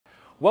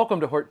Welcome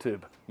to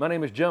HortTube. My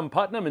name is Jim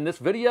Putnam. In this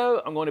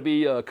video, I'm going to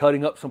be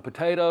cutting up some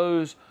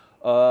potatoes,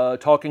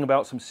 talking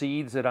about some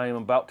seeds that I am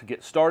about to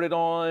get started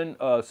on,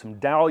 some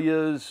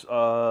dahlias,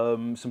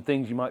 some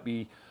things you might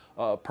be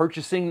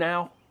purchasing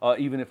now,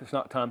 even if it's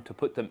not time to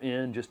put them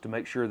in, just to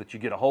make sure that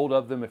you get a hold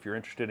of them if you're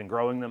interested in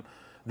growing them.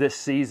 This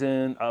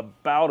season,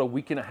 about a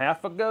week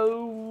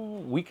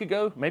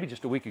ago, maybe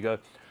just a week ago,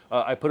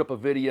 I put up a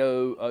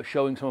video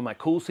showing some of my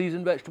cool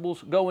season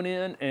vegetables going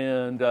in,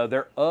 and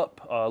they're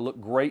up,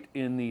 look great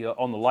in the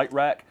on the light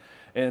rack.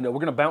 And we're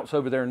going to bounce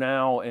over there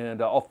now,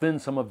 and I'll thin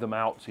some of them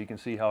out so you can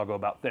see how I go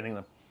about thinning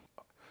them.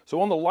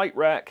 So on the light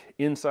rack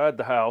inside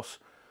the house,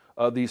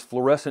 these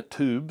fluorescent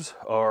tubes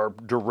are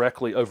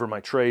directly over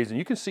my trays, and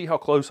you can see how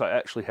close I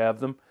actually have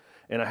them.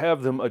 And I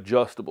have them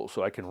adjustable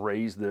so I can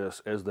raise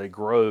this as they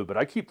grow, but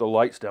I keep the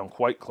lights down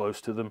quite close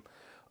to them.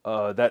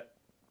 That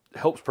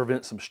helps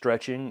prevent some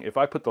stretching. If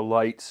I put the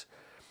lights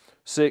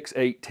 6,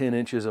 8, 10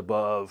 inches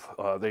above,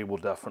 they will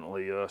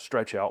definitely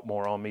stretch out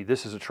more on me.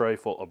 This is a tray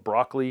full of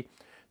broccoli.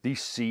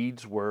 These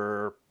seeds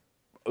were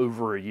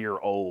over a year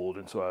old,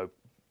 and so I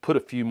put a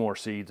few more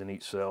seeds in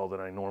each cell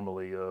than I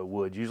normally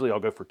would. Usually I'll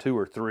go for 2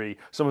 or 3.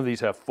 Some of these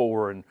have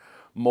 4 and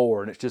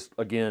more, and it's just,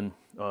 again,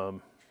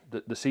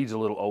 the seed's a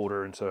little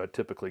older, and so I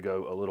typically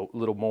go a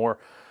little more.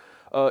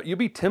 You'll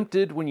be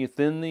tempted when you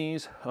thin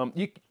these.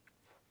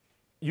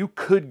 You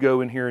could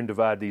go in here and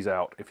divide these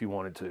out if you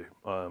wanted to.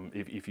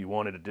 If you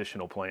wanted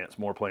additional plants,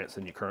 more plants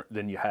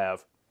than you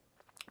have.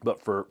 But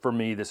for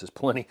me, this is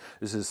plenty.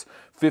 This is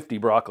 50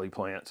 broccoli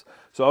plants.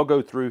 So I'll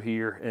go through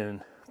here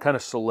and kind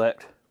of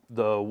select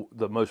the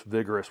most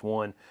vigorous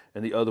one,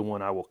 and the other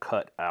one I will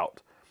cut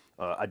out.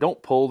 I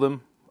don't pull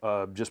them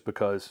just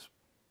because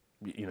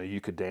you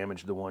could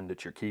damage the one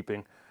that you're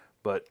keeping,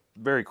 but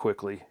very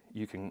quickly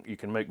you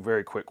can make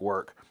very quick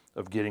work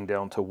of getting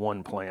down to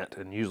one plant,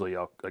 and usually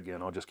I'll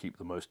just keep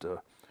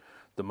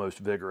the most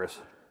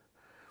vigorous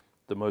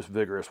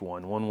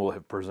one. One will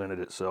have presented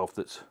itself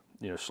that's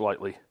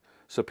slightly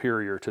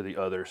superior to the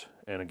others,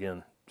 and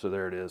again, so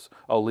there it is.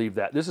 I'll leave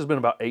that. This has been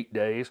about 8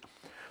 days.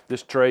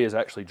 This tray is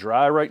actually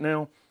dry right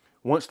now.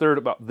 Once they're at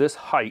about this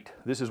height,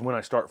 this is when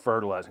I start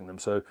fertilizing them.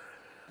 So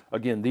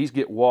again, these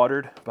get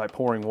watered by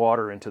pouring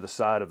water into the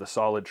side of the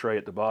solid tray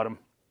at the bottom,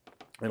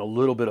 and a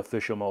little bit of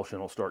fish emulsion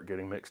will start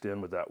getting mixed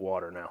in with that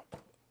water now.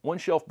 One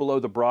shelf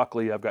below the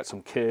broccoli, I've got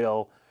some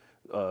kale,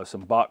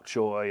 some bok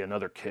choy,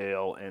 another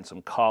kale, and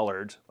some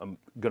collards. I'm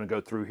going to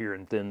go through here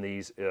and thin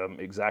these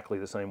exactly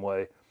the same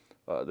way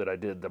that I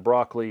did the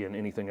broccoli and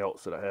anything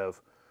else that I have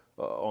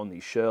on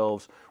these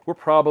shelves. We're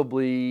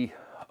probably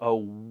a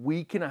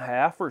week and a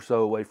half or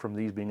so away from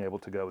these being able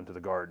to go into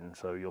the garden.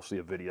 So you'll see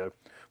a video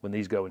when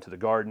these go into the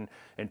garden.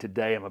 And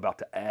today I'm about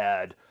to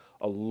add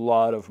a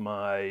lot of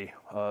my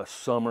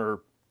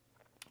summer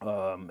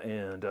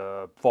and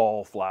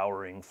fall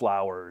flowering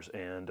flowers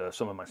and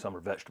some of my summer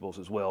vegetables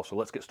as well. So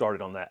let's get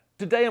started on that.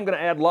 Today I'm going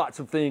to add lots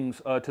of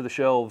things to the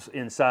shelves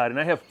inside, and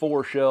I have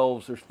 4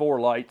 shelves. There's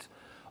 4 lights.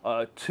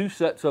 2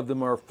 sets of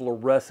them are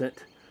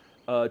fluorescent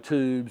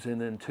tubes,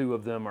 and then 2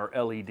 of them are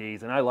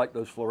LEDs, and I like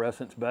those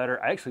fluorescents better.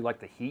 I actually like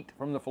the heat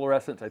from the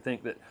fluorescents. I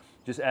think that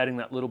just adding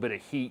that little bit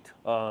of heat,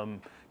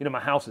 my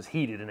house is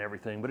heated and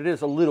everything, but it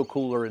is a little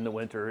cooler in the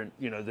winter, and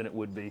than it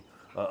would be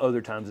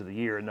other times of the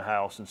year in the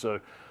house, and so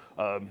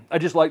I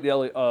just like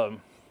the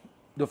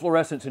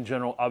fluorescents in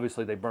general.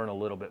 Obviously, they burn a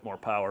little bit more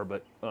power,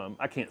 but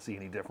I can't see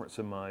any difference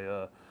in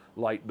my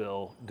light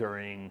bill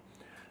during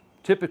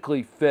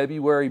typically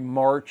February,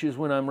 March is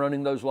when I'm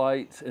running those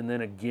lights, and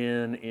then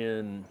again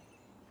in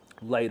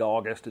late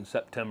August and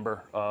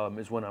September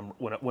is when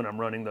I'm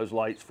running those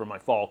lights for my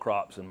fall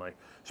crops and my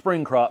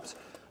spring crops.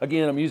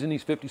 Again, I'm using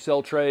these 50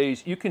 cell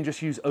trays. You can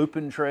just use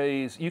open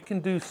trays. You can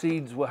do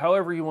seeds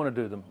however you want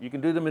to do them. You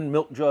can do them in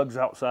milk jugs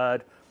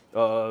outside.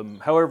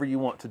 However you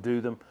want to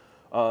do them.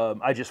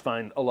 I just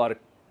find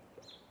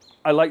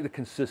I like the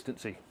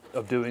consistency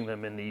of doing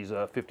them in these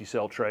 50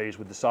 cell trays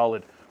with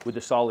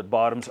the solid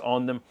bottoms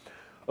on them.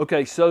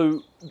 Okay,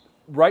 so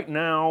right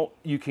now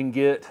you can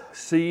get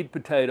seed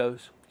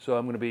potatoes. So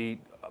I'm going to be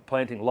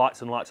planting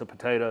lots and lots of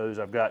potatoes.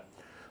 I've got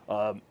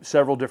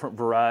several different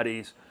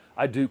varieties.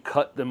 I do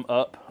cut them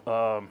up,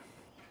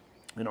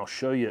 and I'll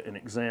show you an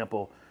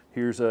example.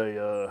 Here's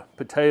a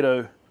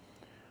potato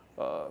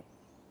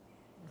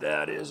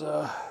that is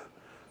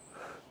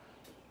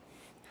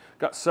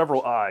got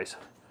several eyes.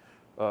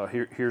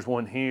 Here's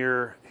one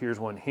here, here's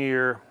one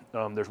here,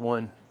 there's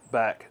one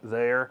back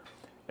there.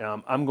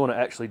 I'm going to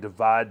actually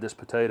divide this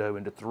potato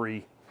into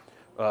 3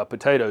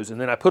 potatoes, and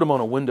then I put them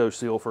on a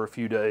windowsill for a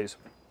few days,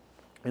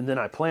 and then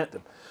I plant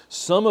them.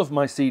 Some of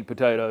my seed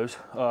potatoes,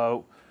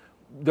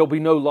 there'll be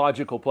no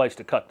logical place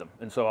to cut them,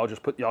 and so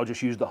I'll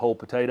just use the whole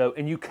potato,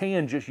 and you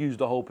can just use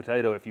the whole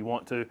potato if you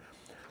want to,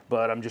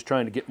 but I'm just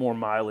trying to get more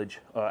mileage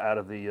out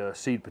of the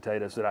seed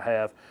potatoes that I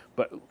have.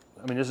 But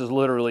I mean, this is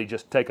literally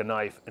just take a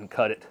knife and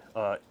cut it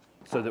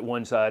so that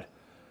one side,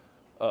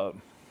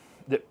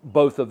 that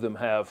both of them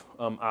have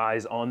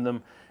eyes on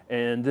them,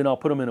 and then I'll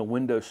put them in a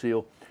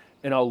windowsill,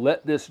 and I'll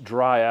let this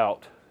dry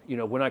out.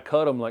 When I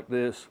cut them like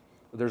this,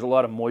 there's a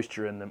lot of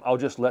moisture in them. I'll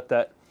just let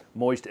that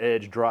moist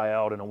edge dry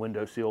out in a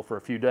windowsill for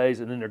a few days,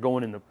 and then they're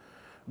going in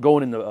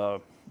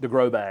the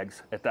grow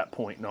bags at that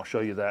point, and I'll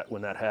show you that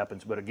when that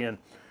happens. But again,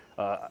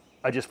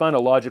 I just find a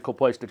logical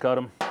place to cut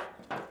them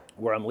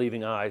where I'm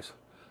leaving eyes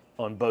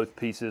on both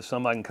pieces.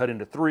 Some I can cut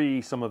into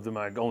 3, some of them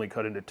I only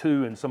cut into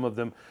 2, and some of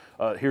them,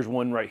 here's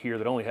one right here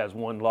that only has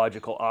one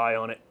logical eye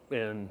on it,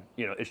 and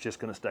you know, it's just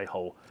gonna stay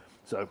whole.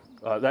 So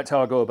that's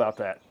how I go about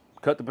that.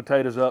 Cut the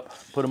potatoes up,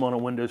 put them on a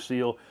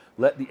windowsill,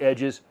 let the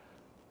edges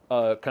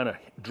kind of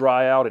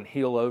dry out and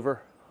heal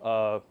over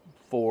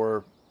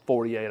for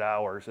 48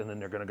 hours, and then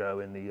they're gonna go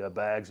in the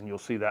bags, and you'll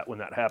see that when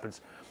that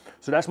happens.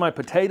 So that's my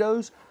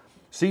potatoes.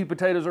 Seed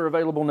potatoes are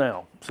available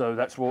now, so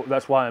that's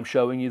why I'm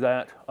showing you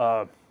that.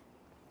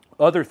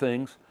 Other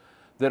things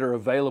that are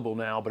available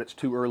now, but it's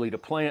too early to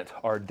plant,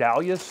 are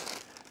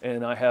dahlias,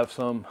 and I have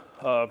some,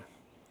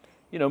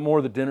 you know, more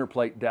of the dinner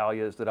plate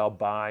dahlias that I'll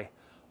buy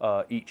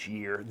each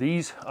year.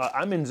 These,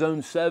 I'm in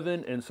zone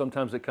 7, and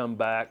sometimes they come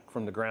back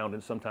from the ground,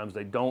 and sometimes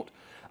they don't.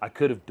 I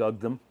could have dug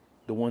them,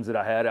 the ones that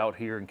I had out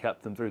here, and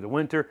kept them through the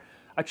winter.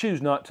 I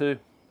choose not to.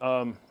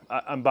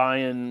 I'm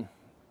buying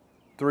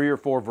 3 or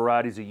 4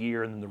 varieties a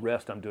year, and then the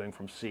rest I'm doing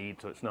from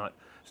seed, so it's not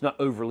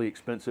overly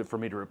expensive for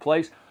me to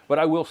replace, but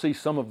I will see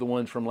some of the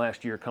ones from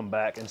last year come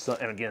back, and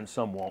again,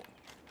 some won't.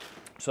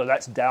 So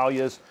that's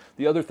dahlias.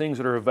 The other things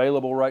that are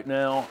available right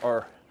now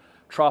are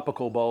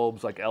tropical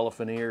bulbs like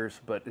elephant ears,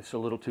 but it's a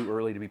little too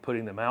early to be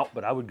putting them out,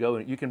 but I would go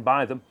and you can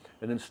buy them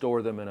and then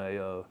store them in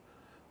a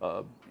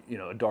you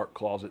know, a dark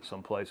closet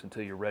someplace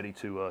until you're ready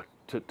to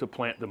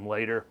plant them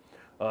later.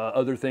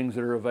 Other things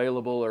that are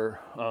available are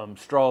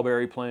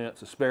strawberry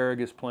plants,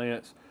 asparagus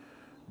plants,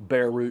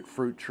 bare root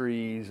fruit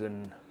trees,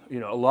 and you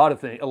know, a lot of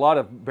things, a lot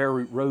of bare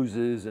root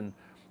roses, and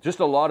just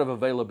a lot of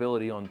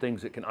availability on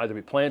things that can either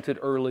be planted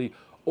early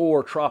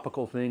or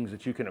tropical things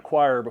that you can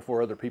acquire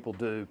before other people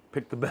do.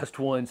 Pick the best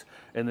ones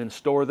and then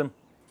store them.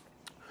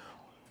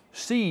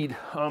 Seed,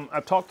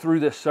 I've talked through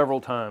this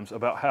several times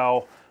about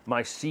how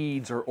my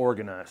seeds are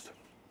organized.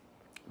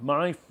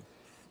 My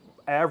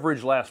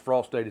average last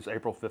frost date is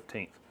April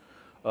 15th.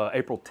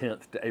 April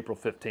 10th to April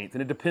 15th,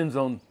 and it depends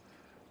on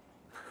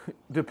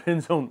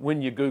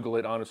when you Google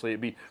it. Honestly,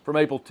 it'd be from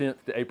April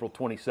 10th to April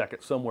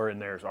 22nd. Somewhere in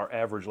there is our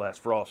average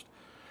last frost.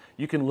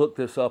 You can look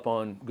this up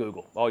on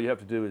Google. All you have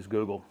to do is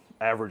Google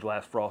average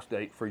last frost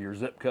date for your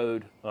zip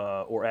code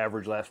or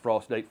average last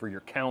frost date for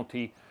your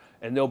county,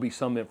 and there'll be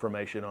some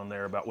information on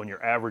there about when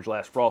your average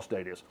last frost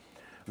date is.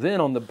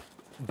 Then on the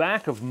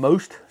back of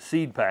most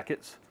seed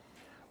packets,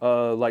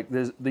 like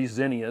these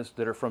zinnias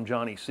that are from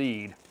Johnny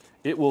Seed,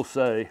 it will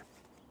say,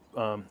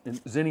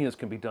 and zinnias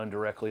can be done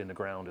directly in the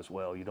ground as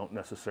well. You don't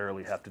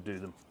necessarily have to do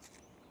them.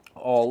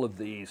 All of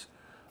these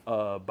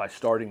by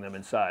starting them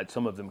inside.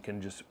 Some of them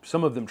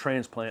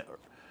transplant.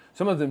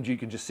 Some of them you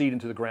can just seed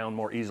into the ground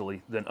more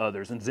easily than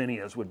others, and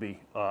zinnias would be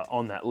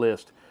on that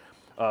list.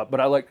 But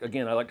I like to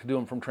do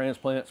them from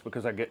transplants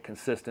because I get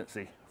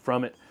consistency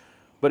from it.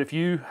 But if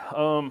you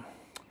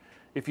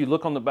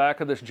look on the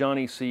back of this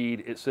Johnny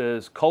Seed, it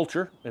says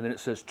culture, and then it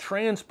says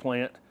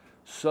transplant.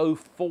 So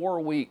 4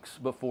 weeks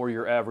before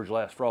your average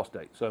last frost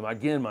date. So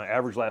again, my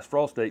average last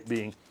frost date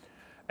being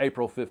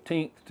April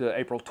 15th to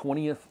April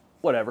 20th,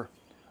 whatever,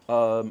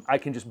 I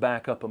can just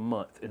back up a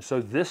month. And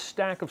so this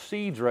stack of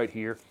seeds right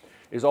here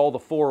is all the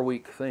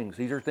 4-week things.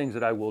 These are things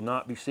that I will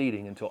not be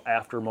seeding until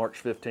after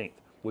March 15th,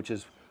 which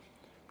is,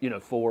 you know,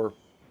 for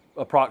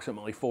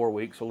approximately 4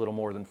 weeks, a little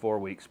more than 4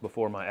 weeks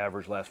before my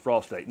average last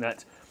frost date. And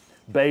that's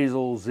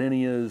basil,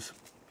 zinnias,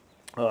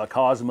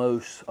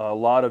 cosmos, a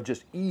lot of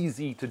just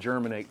easy to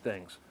germinate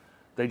things.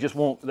 They just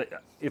won't,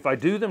 if I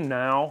do them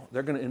now,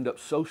 they're going to end up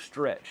so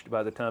stretched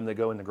by the time they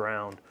go in the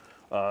ground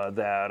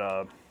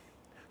that,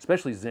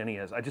 especially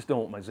zinnias, I just don't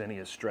want my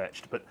zinnias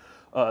stretched. But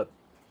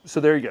so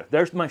there you go.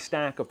 There's my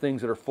stack of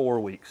things that are 4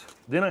 weeks.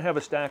 Then I have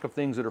a stack of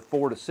things that are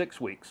 4 to 6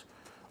 weeks.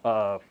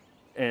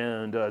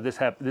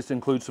 This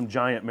includes some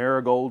giant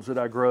marigolds that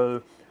I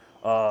grow,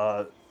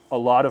 a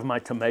lot of my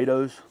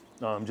tomatoes.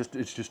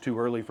 It's just too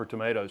early for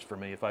tomatoes for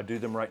me. If I do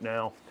them right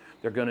now,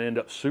 they're going to end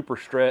up super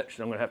stretched.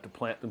 I'm going to have to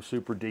plant them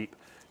super deep.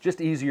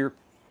 Just easier.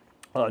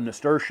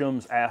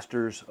 Nasturtiums,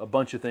 asters, a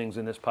bunch of things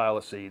in this pile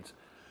of seeds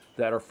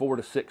that are 4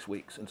 to 6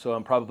 weeks. And so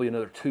I'm probably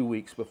another 2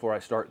 weeks before I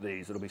start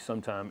these. It'll be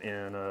sometime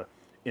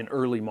in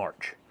early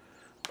March.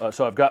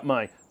 So I've got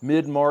my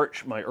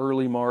mid-March, my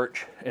early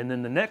March, and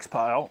then the next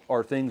pile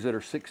are things that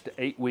are 6 to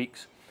 8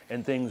 weeks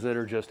and things that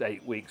are just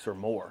 8 weeks or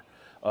more.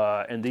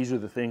 And these are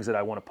the things that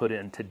I want to put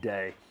in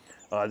today.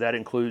 That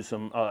includes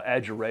some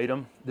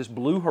ageratum. This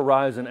Blue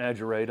Horizon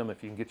ageratum,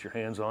 if you can get your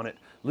hands on it,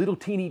 little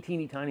teeny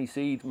tiny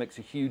seeds, makes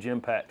a huge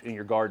impact in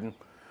your garden.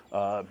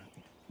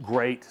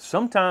 Great.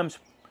 Sometimes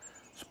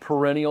it's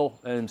perennial,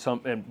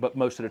 but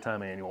most of the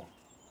time annual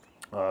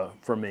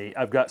for me.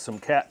 I've got some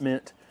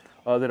catmint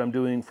that I'm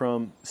doing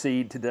from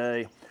seed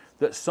today.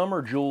 The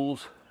Summer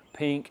Jewels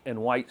pink and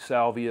white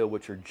salvia,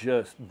 which are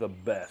just the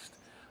best.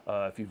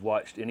 If you've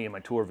watched any of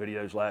my tour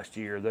videos last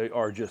year, they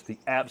are just the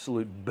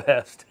absolute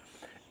best.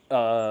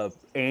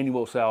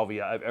 annual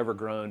salvia I've ever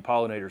grown.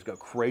 Pollinators go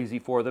crazy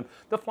for them.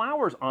 The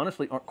flowers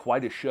honestly aren't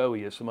quite as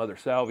showy as some other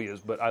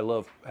salvias, but I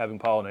love having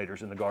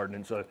pollinators in the garden,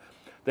 and so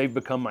they've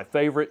become my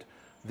favorite.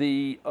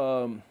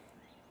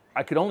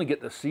 I could only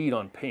get the seed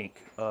on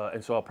pink,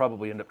 and so I'll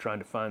probably end up trying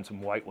to find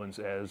some white ones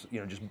as, you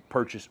know, just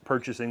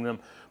purchasing them.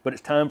 But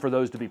it's time for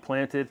those to be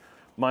planted.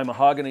 My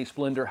mahogany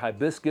splendor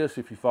hibiscus,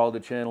 if you follow the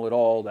channel at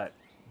all, that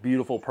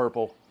beautiful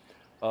purple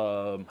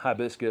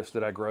hibiscus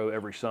that I grow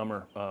every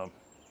summer,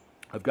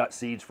 I've got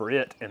seeds for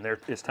it, and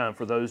it's time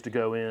for those to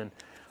go in.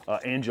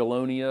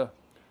 Angelonia.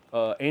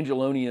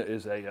 Angelonia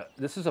is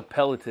this is a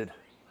pelleted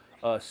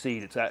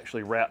seed. It's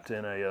actually wrapped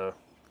in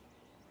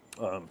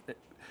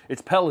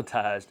it's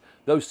pelletized.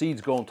 Those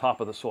seeds go on top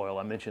of the soil.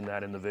 I mentioned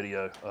that in the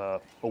video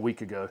a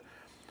week ago.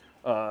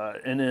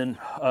 And then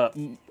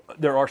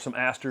there are some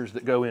asters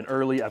that go in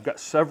early. I've got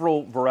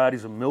several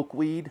varieties of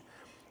milkweed.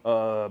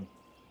 Let's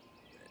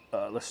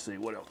see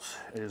what else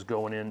is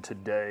going in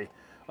today.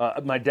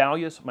 My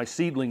dahlias, my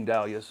seedling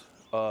dahlias,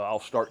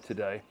 I'll start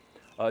today.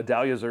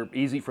 Dahlias are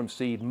easy from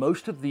seed.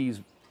 Most of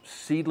these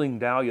seedling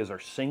dahlias are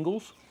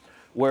singles,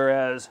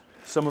 whereas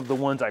some of the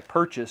ones I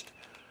purchased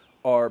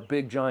are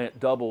big giant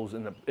doubles,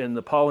 and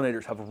the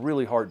pollinators have a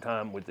really hard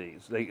time with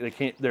these. They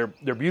can't.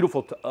 They're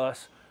beautiful to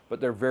us, but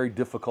they're very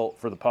difficult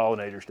for the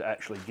pollinators to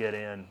actually get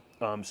in.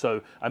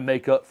 So I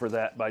make up for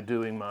that by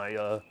doing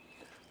my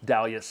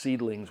dahlia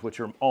seedlings, which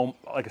are,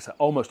 like I said,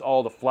 almost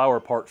all the flower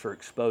parts are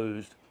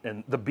exposed,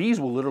 and the bees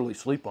will literally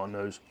sleep on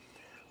those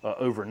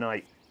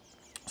overnight.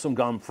 Some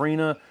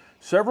gomphrena,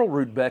 several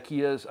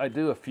rudbeckias. I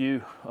do a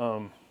few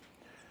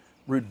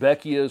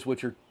rudbeckias,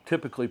 which are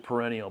typically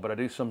perennial, but I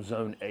do some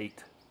zone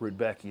 8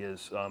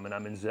 rudbeckias, and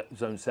I'm in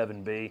zone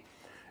 7B,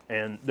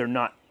 and they're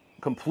not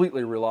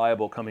completely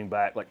reliable coming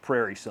back like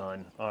Prairie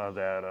Sun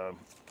that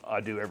I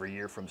do every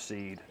year from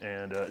seed,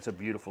 and it's a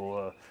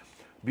beautiful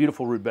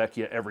beautiful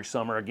rudbeckia every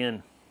summer.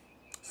 Again,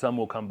 some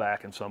will come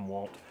back and some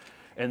won't.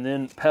 And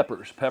then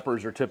peppers.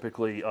 Peppers are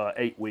typically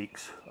 8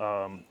 weeks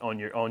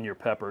on your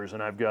peppers,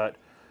 and I've got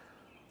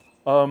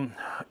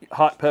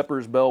hot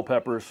peppers, bell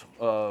peppers,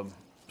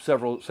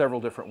 several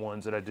different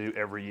ones that I do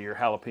every year.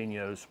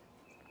 Jalapenos.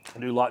 I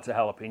do lots of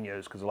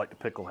jalapenos because I like to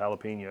pickle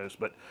jalapenos.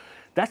 But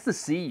that's the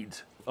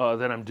seeds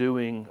that I'm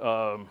doing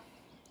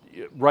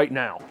right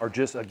now, are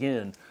just,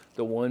 again,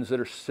 the ones that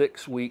are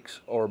 6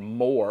 weeks or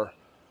more,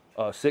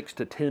 6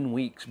 to 10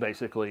 weeks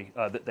basically,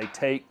 that they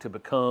take to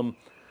become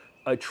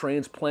a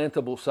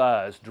transplantable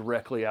size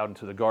directly out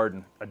into the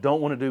garden. I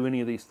don't want to do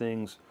any of these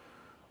things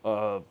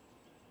that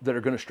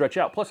are going to stretch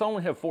out. Plus, I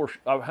only have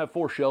I have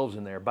 4 shelves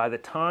in there. By the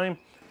time,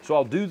 so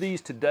I'll do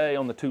these today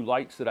on the 2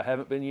 lights that I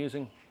haven't been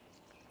using.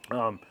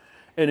 And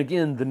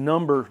again, the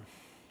number,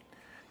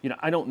 you know,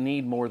 I don't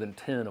need more than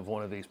 10 of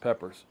one of these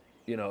peppers,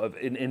 you know, of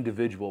an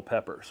individual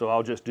pepper. So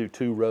I'll just do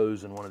 2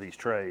 rows in one of these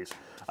trays.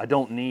 I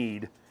don't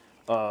need,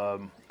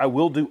 I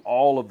will do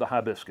all of the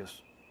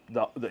hibiscus,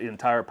 the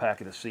entire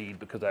packet of seed,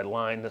 because I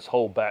line this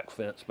whole back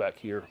fence back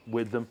here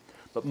with them.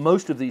 But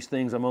most of these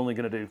things, I'm only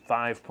going to do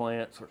 5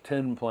 plants or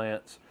 10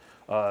 plants,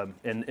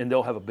 and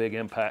they'll have a big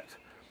impact.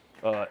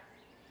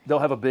 They'll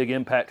have a big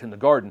impact in the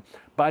garden.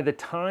 By the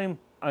time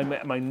I'm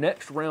at my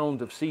next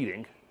round of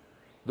seeding,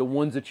 the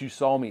ones that you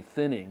saw me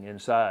thinning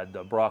inside,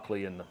 the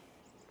broccoli and the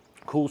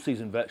cool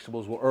season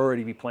vegetables, will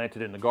already be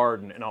planted in the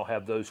garden, and I'll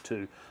have those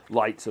 2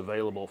 lights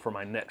available for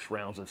my next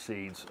rounds of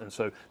seeds. And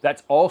so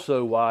that's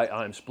also why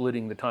I'm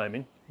splitting the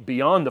timing,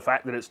 beyond the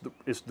fact that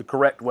it's the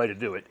correct way to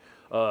do it.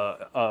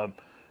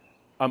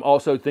 I'm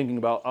also thinking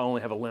about, I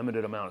only have a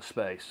limited amount of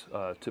space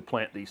to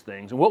plant these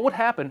things. And what would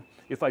happen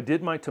if I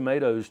did my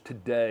tomatoes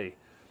today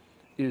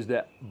is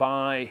that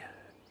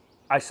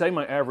I say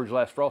my average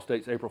last frost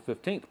date's April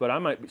 15th, but I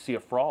might see a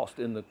frost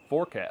in the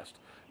forecast,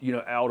 you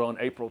know, out on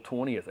April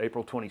 20th,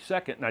 April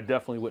 22nd, and I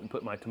definitely wouldn't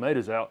put my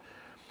tomatoes out.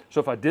 So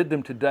if I did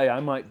them today, I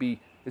might be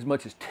as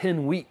much as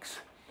 10 weeks,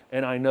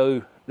 and I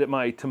know that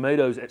my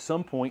tomatoes at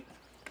some point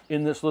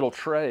in this little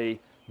tray,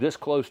 this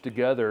close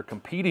together,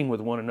 competing with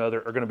one another,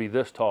 are going to be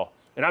this tall.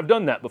 And I've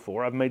done that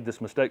before. I've made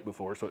this mistake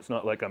before, so it's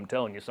not like I'm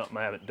telling you something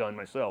I haven't done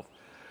myself.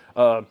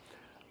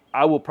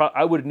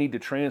 I would need to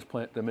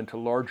transplant them into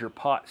larger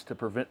pots to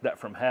prevent that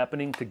from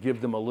happening, to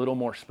give them a little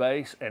more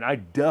space. And I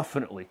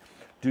definitely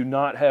do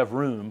not have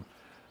room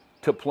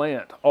to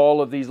plant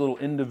all of these little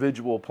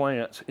individual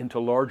plants into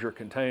larger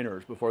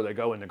containers before they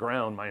go in the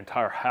ground. My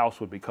entire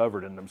house would be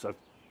covered in them. So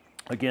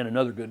again,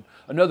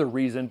 another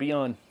reason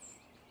beyond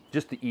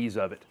just the ease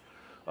of it,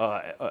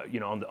 you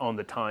know, on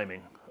the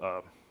timing.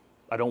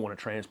 I don't want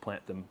to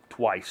transplant them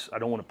twice. I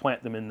don't want to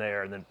plant them in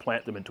there and then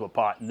plant them into a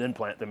pot and then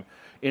plant them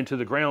into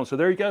the ground. So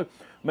there you go.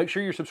 Make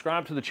sure you're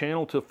subscribed to the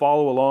channel to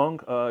follow along.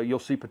 You'll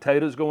see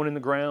potatoes going in the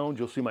ground.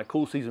 You'll see my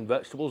cool season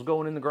vegetables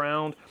going in the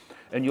ground.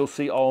 And you'll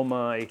see all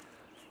my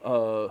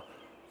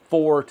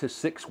 4 to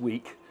 6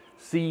 week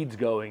seeds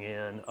going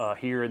in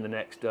here in the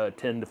next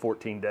 10 to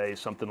 14 days,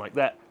 something like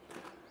that.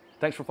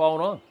 Thanks for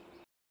following on.